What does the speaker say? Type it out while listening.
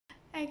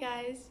Hi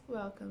guys,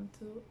 welcome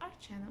to our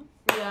channel.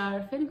 We are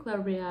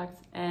FanClub React,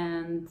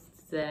 and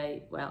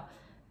today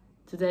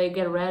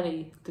get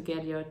ready to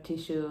get your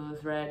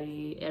tissues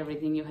ready,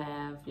 everything you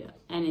have,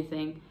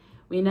 anything.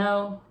 We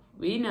know,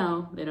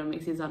 Little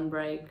Mix is on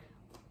break,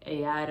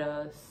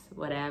 hiatus,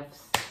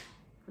 whatevs.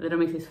 Little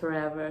Mix is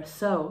forever.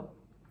 So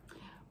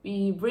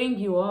we bring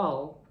you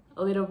all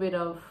a little bit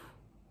of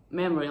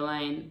memory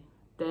lane.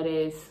 That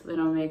is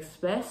Little Mix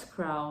best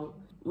crowd.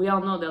 We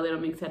all know that Little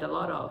Mix had a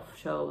lot of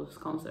shows,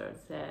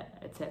 concerts,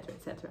 etc.,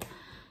 etc.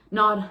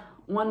 Not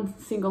one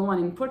single one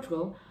in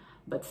Portugal,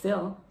 but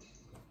still.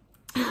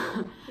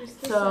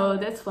 So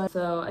that's why.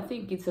 So I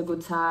think it's a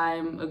good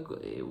time.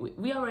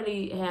 We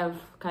already have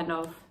kind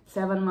of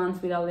 7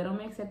 months without Little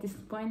Mix at this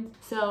point.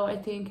 So I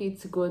think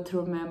it's good to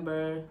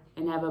remember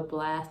and have a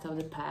blast of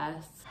the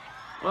past.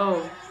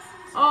 Oh,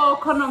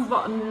 Conor,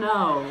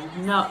 no.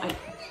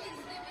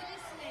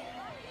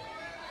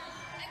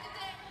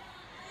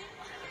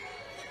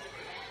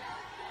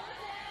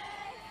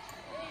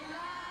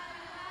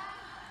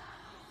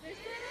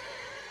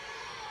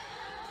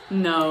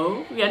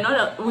 No, we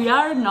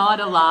are not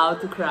allowed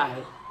to cry.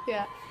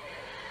 Yeah.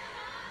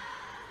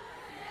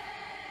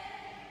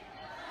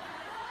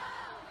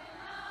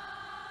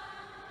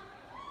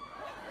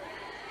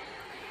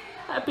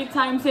 Happy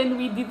times and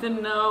we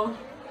didn't know.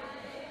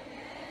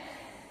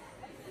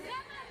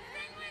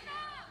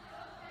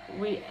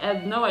 We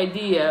had no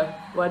idea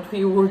what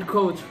we would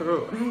go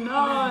through.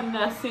 Not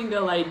a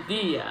single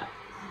idea.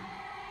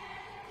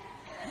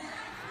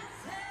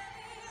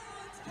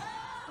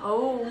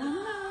 Oh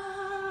no.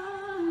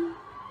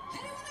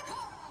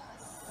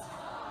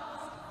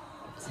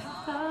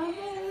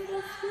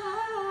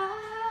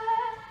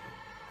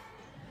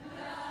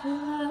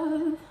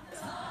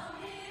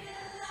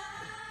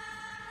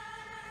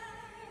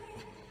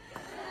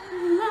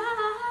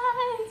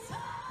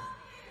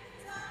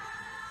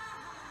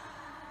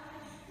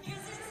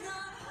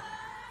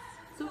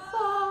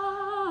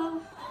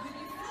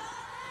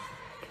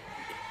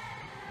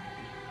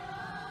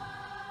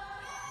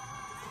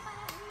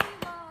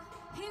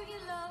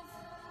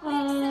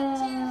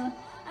 Love.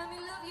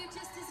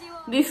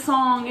 This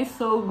song is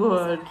so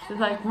good. It's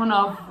like one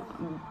of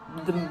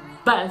the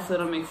best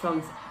Little Mix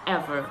songs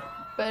ever.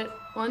 But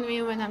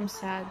only when I'm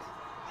sad.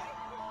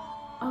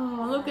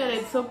 Oh, look at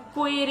it, so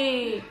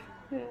pretty.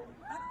 Yeah.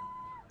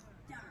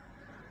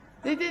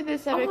 They did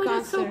this every concert.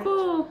 That's so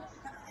cool.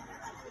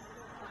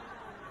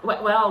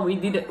 Well,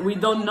 we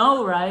don't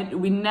know, right?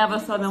 We never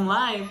saw them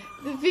live.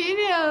 The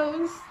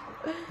videos.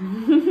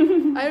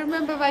 I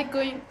remember like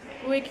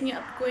waking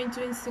up, going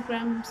to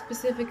Instagram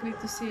specifically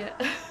to see it.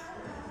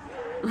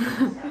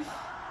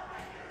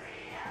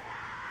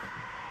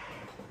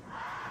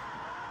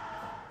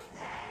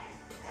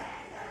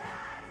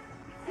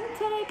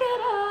 Take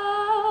it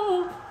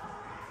all.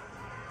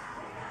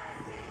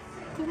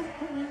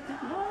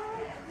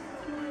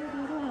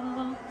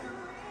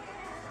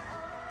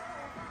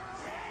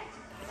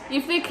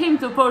 If they came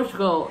to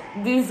Portugal,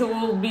 this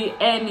will be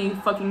any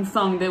fucking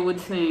song they would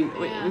sing.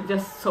 Yeah. We're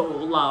just so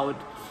loud.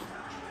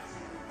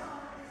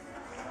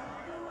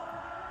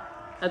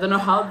 I don't know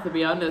how, to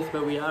be honest,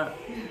 but we are.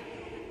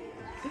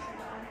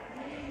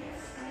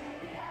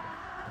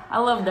 I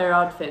love their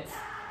outfits.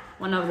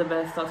 One of the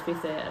best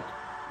outfits they had.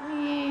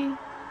 No.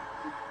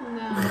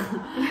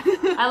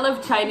 I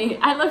love shiny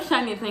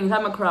things.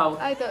 I'm a crow.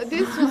 I thought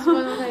this was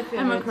one of my favorites.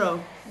 I'm a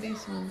crow.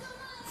 These ones.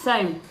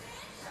 Same.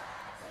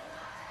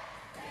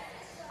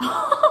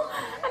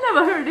 I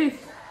never heard this.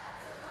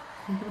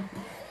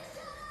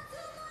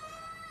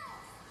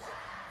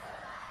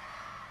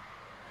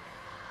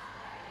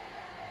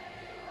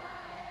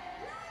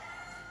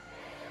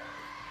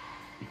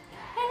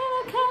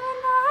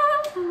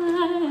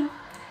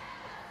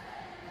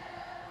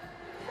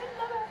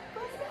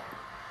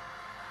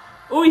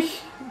 Ui!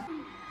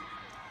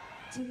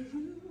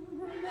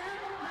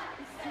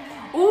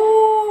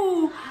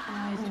 Ooh!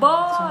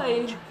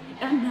 Boy!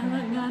 I'm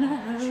never gonna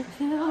hurt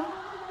you.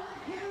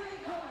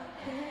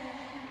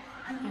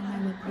 And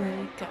then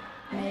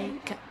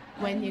make up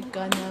when you're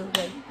gonna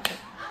wake up.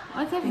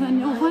 Whatever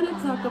you wanna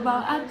talk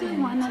about, I just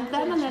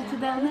wanna let you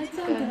down. It's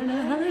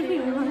gonna hurt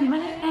you,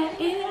 man.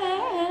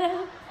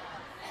 Yeah.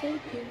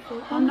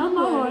 Oh, no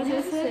more words,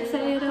 just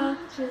say it all.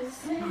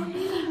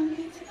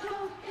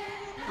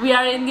 We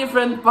are in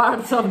different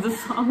parts of the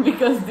song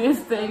because this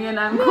thing and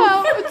I'm...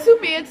 No, to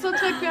me it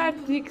sounds like we are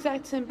at the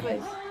exact same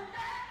place.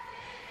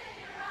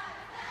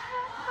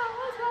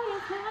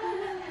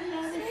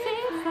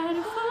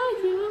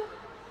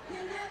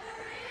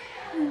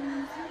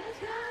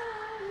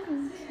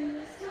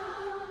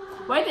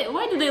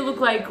 Why do they look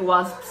like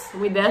wasps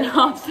with that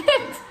outfit?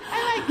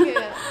 I like it.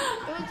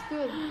 It looks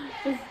good.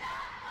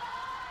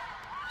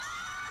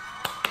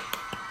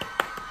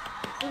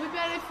 It would be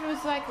better if it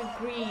was like a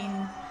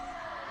green,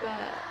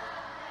 but...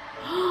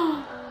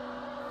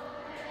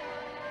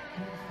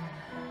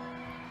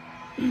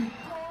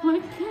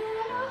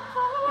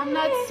 I'm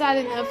not sad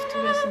enough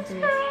to listen to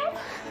this.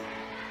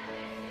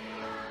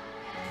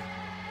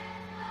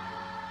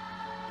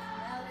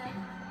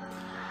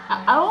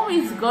 I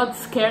always got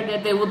scared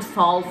that they would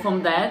fall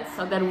from that,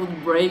 so that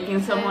would break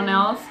in someone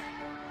else.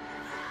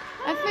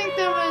 I think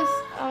there was,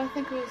 I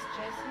think it was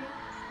Jessie,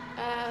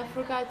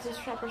 forgot to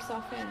strap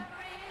herself in.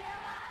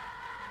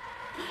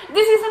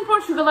 This is in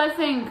Portugal, I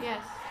think.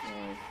 Yes.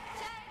 Yes.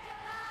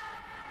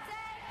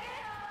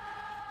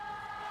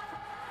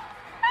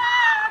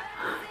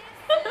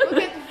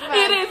 Look at the flag.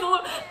 It is.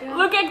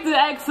 Look at the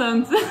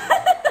accent.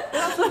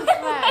 Also the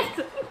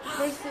flag.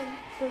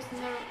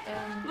 Personal.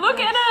 Look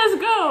at us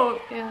go.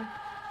 Yeah.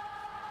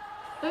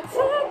 Let's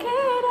take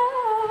it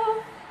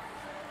off.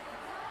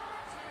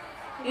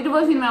 It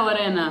was in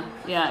Malarena.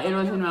 Yeah, it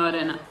was in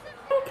Malarena.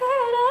 Take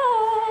it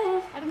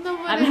off. I don't know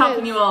what I'm it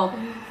helping is. you all.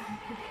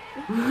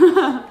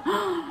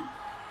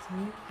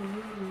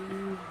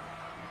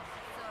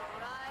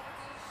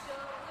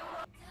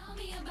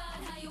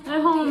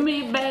 Hold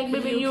me back,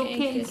 baby, you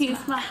can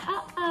kiss my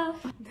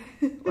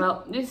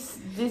Well, this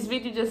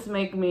video just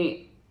make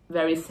me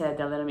very sad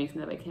that Little Mix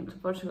never came to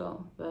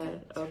Portugal,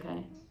 but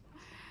okay.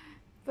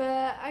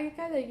 But I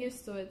kind of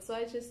used to it, so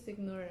I just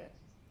ignore it.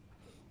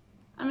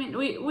 I mean,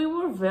 we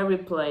were very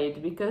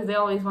played because they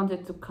always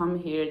wanted to come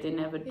here, they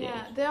never did.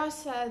 Yeah, they all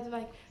said,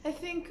 like, I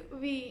think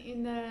we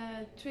in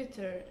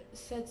Twitter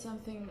said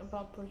something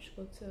about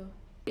Portugal too.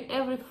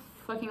 Every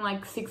fucking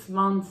like 6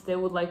 months they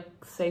would like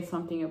say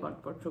something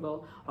about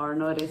Portugal or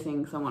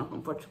noticing someone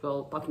from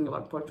Portugal talking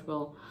about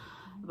Portugal.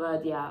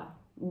 But yeah,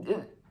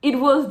 it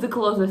was the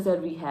closest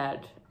that we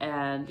had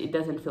and it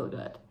doesn't feel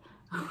good.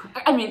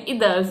 I mean, it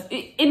does.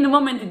 In the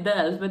moment it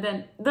does, but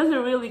then does it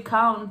really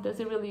count? Does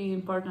it really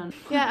important?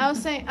 Yeah, I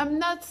was saying I'm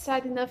not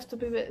sad enough to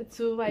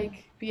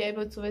be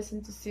able to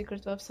listen to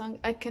Secret Love Song.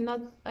 I cannot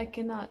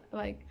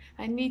like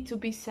I need to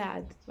be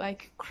sad,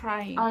 like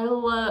crying. I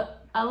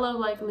love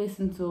like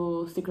listen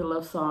to Secret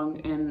Love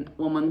Song and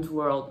Woman's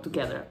World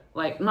together.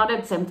 Like not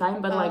at the same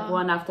time, but like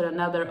one after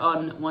another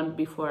on one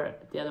before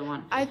the other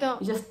one. I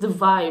don't. Just the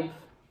vibe.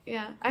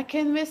 Yeah, I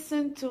can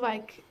listen to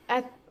like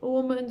at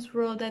Woman's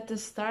World at the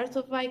start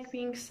of like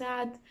being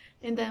sad,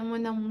 and then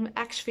when I'm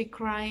actually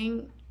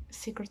crying,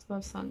 Secret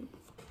Love Song.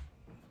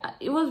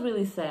 It was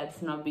really sad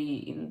to not be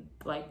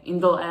in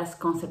the last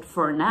concert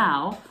for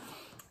now,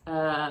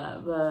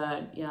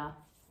 but yeah.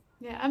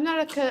 Yeah, I'm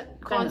not a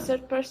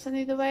concert person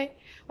either way.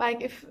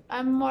 Like if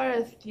I'm more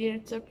a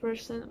theater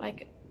person,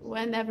 like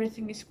when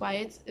everything is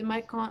quiet in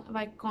my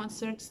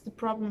concerts, the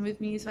problem with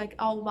me is like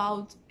how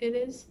loud it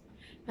is.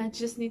 I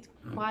just need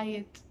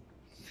quiet.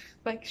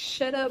 Like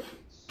shut up.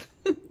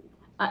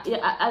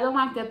 Yeah, I don't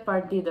like that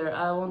part either.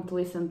 I want to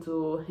listen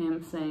to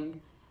him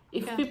sing.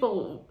 If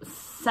people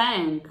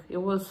sang, it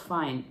was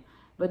fine,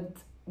 but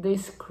they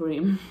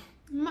scream.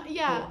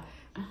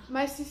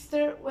 My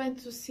sister went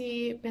to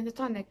see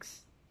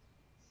Pentatonics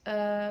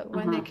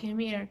when they came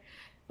here.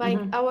 Like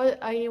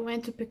I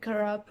went to pick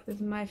her up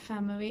with my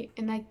family,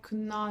 and I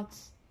could not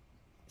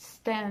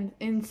stand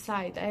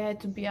inside. I had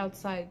to be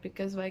outside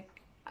because like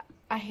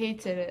I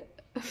hated it.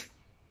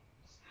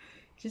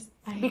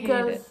 I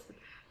hated it.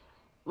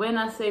 When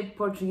I say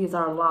Portuguese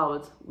are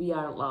loud, we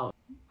are loud.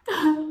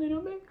 A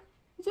little bit.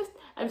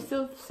 I'm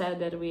still sad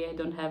that we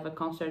don't have a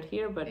concert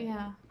here, but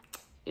yeah,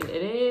 it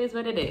is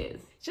what it is.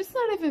 Just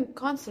not even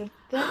concert.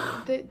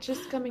 They're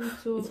just coming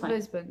to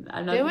Lisbon.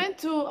 They went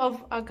to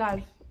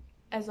Algarve,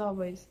 as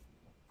always.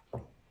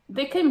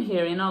 They came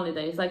here in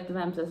holidays, like the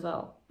Vamps as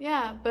well.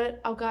 Yeah,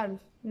 but Algarve,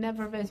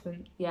 never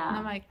Lisbon. Yeah. And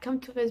I'm like, come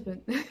to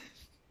Lisbon.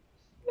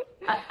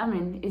 I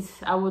mean,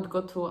 I would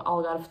go to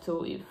Algarve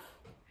too if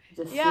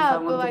I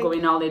want to go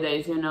in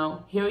holidays, you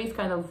know. Here is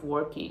kind of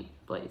worky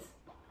place.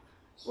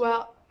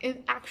 Well,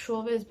 in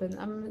actual Lisbon,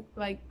 I'm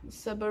like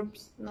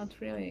suburbs, not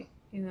really,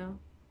 you know.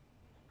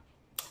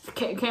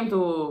 Came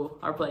to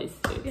our place.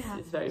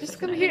 It's very just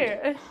come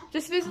here.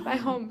 Just visit my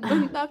home.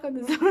 Don't knock on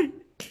the door.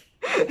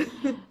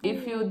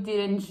 If you did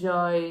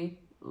enjoy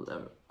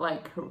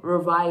like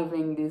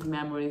reviving these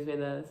memories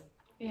with us,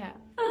 yeah,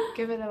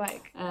 give it a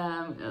like.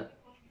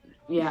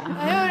 Yeah.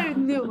 I already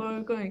knew where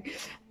we're going.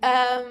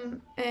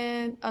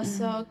 And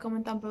also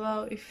comment down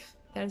below if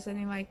there's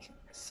any like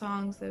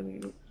songs that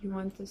you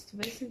want us to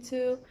listen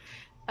to.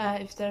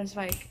 If there's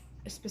like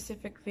a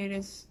specific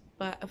videos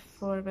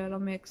for Little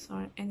Mix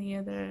or any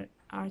other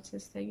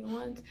artist that you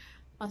want.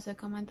 Also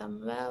comment down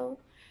below.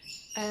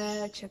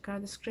 Check our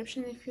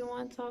description if you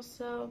want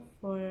also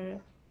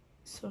for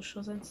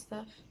socials and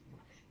stuff.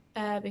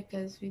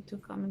 Because we do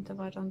comment a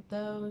lot on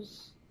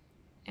those.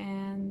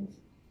 And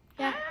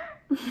yeah.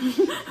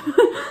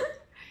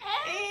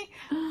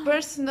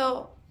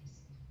 Personal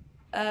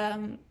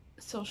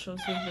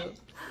socials you do.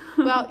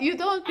 Well, you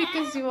don't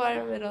because you are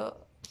a little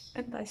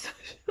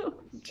antisocial.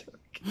 I'm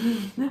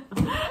joking.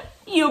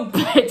 You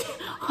bet.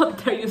 How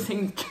dare you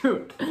saying the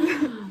truth?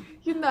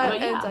 You're not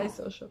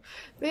antisocial.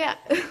 But yeah,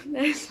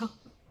 that is all.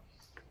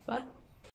 Bye.